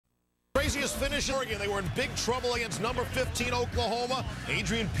Craziest finish in Oregon. They were in big trouble against number 15 Oklahoma.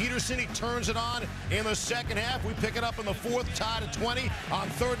 Adrian Peterson, he turns it on in the second half. We pick it up in the fourth, tied at 20. On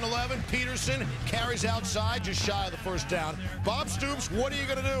 3rd and 11, Peterson carries outside, just shy of the first down. Bob Stoops, what are you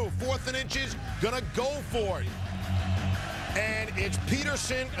going to do? 4th and inches, going to go for it. And it's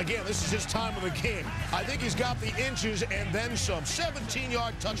Peterson. Again, this is his time of the game. I think he's got the inches and then some.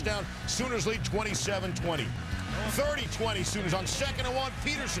 17-yard touchdown. Sooners lead 27-20. 30-20 Sooners on 2nd and 1.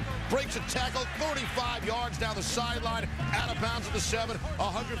 Peterson breaks a tackle 35 yards down the sideline, out of bounds at the 7.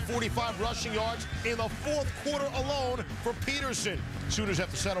 145 rushing yards in the 4th quarter alone for Peterson. Sooners have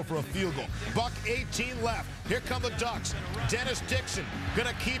to settle for a field goal. Buck 18 left. Here come the Ducks. Dennis Dixon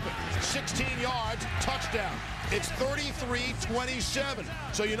gonna keep it. 16 yards, touchdown. It's 33-27.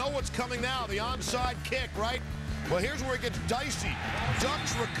 So you know what's coming now, the onside kick, right? Well, here's where it gets dicey.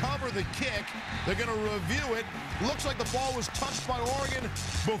 Ducks recover the kick. They're going to review it. Looks like the ball was touched by Oregon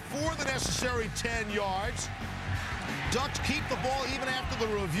before the necessary 10 yards. Ducks keep the ball even after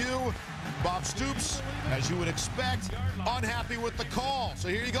the review. Bob Stoops, as you would expect, unhappy with the call. So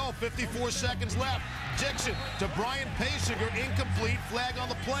here you go, 54 seconds left. Dixon to Brian Pasinger, incomplete, flag on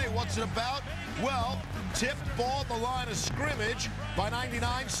the play. What's it about? Well, tipped ball at the line of scrimmage by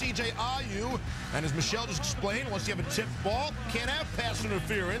 99, C.J. Ayu. And as Michelle just explained, once you have a tipped ball, can't have pass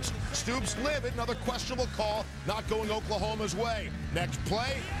interference. Stoops livid, another questionable call, not going Oklahoma's way. Next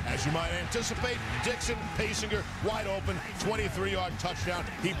play, as you might anticipate, Dixon, Pasinger, wide open, 23-yard touchdown.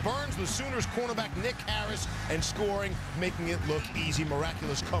 He burns the Sooners cornerback Nick Harris and scoring, making it look easy.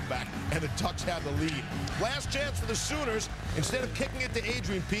 Miraculous comeback, and the Ducks have the lead. Last chance for the Sooners. Instead of kicking it to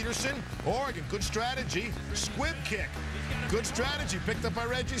Adrian Peterson, Oregon, good strategy, squib kick. Good strategy, picked up by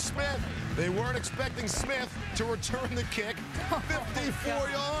Reggie Smith. They weren't expecting Smith to return the kick. 54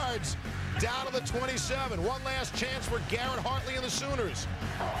 yards, down to the 27. One last chance for Garrett Hartley and the Sooners.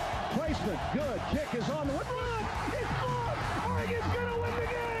 Placement, good. Kick is on the run. It's blocked. Oregon's going to win the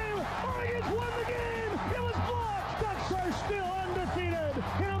game. Oregon's won the game. It was blocked. Ducks are still undefeated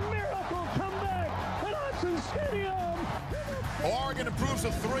in a miracle comeback at Autzen Stadium. Oregon improves to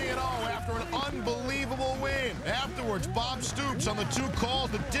 3-0 after an unbelievable win. Afterwards, Bob Stoops on the 2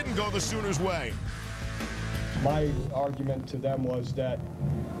 calls that didn't go the Sooners' way. My argument to them was that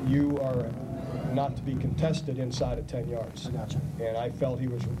you are not to be contested inside of 10 yards. I gotcha. And I felt he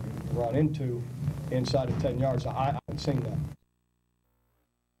was run into inside of 10 yards. I haven't seen that.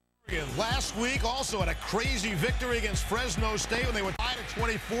 Last week also had a crazy victory against Fresno State when they were tied at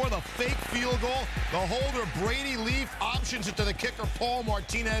 24. The fake field goal. The holder, Brady Leaf, options it to the kicker, Paul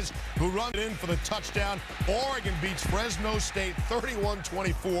Martinez, who runs it in for the touchdown. Oregon beats Fresno State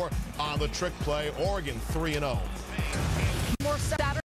 31-24 on the trick play. Oregon 3-0. More Saturday.